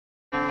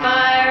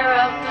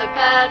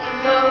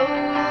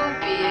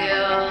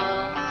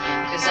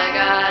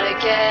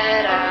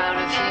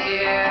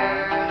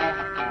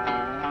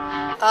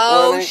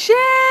Oh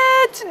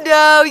shit!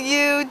 No,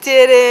 you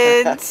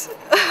didn't.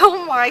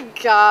 Oh my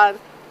god.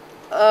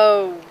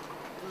 Oh,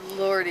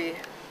 lordy.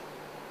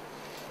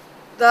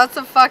 That's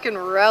a fucking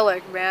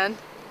relic, man.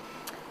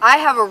 I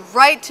have a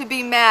right to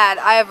be mad.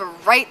 I have a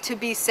right to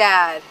be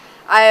sad.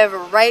 I have a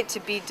right to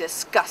be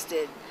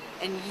disgusted.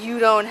 And you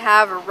don't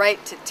have a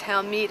right to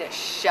tell me to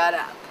shut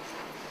up.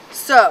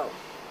 So,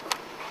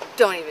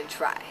 don't even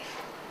try.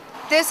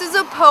 This is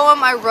a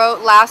poem I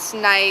wrote last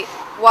night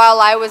while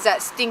I was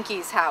at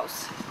Stinky's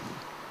house.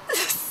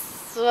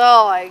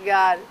 Oh my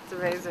god, it's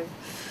amazing.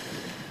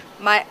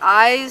 My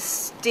eyes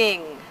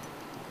sting.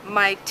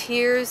 My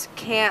tears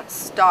can't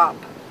stop.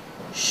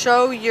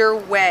 Show your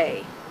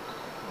way.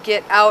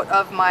 Get out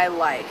of my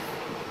life.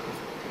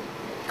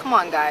 Come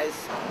on, guys.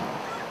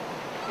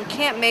 You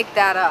can't make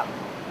that up.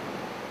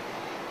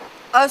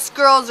 Us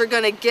girls are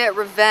gonna get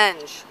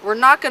revenge. We're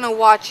not gonna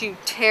watch you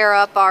tear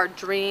up our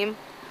dream.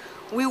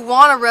 We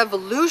want a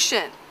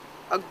revolution.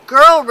 A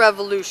girl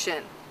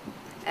revolution.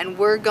 And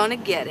we're gonna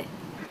get it.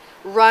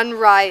 Run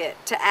riot,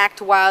 to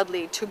act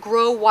wildly, to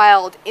grow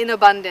wild in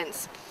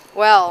abundance.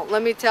 Well,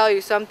 let me tell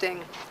you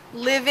something.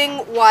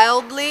 Living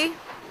wildly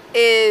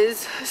is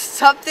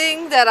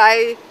something that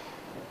I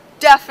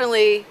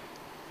definitely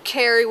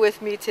carry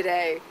with me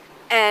today.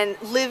 And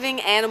living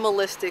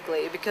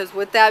animalistically, because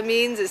what that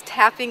means is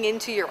tapping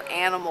into your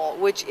animal,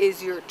 which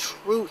is your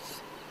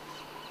truth.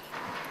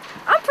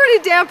 I'm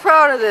pretty damn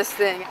proud of this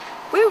thing.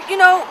 We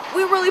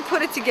really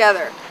put it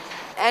together.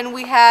 And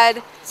we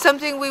had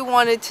something we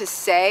wanted to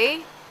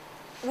say.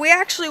 We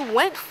actually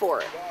went for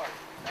it.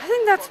 I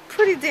think that's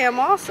pretty damn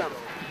awesome.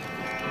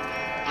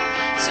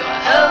 So I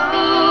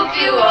hope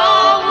you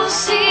all will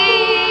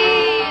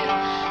see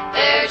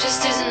there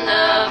just isn't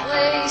a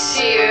place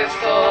here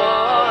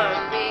for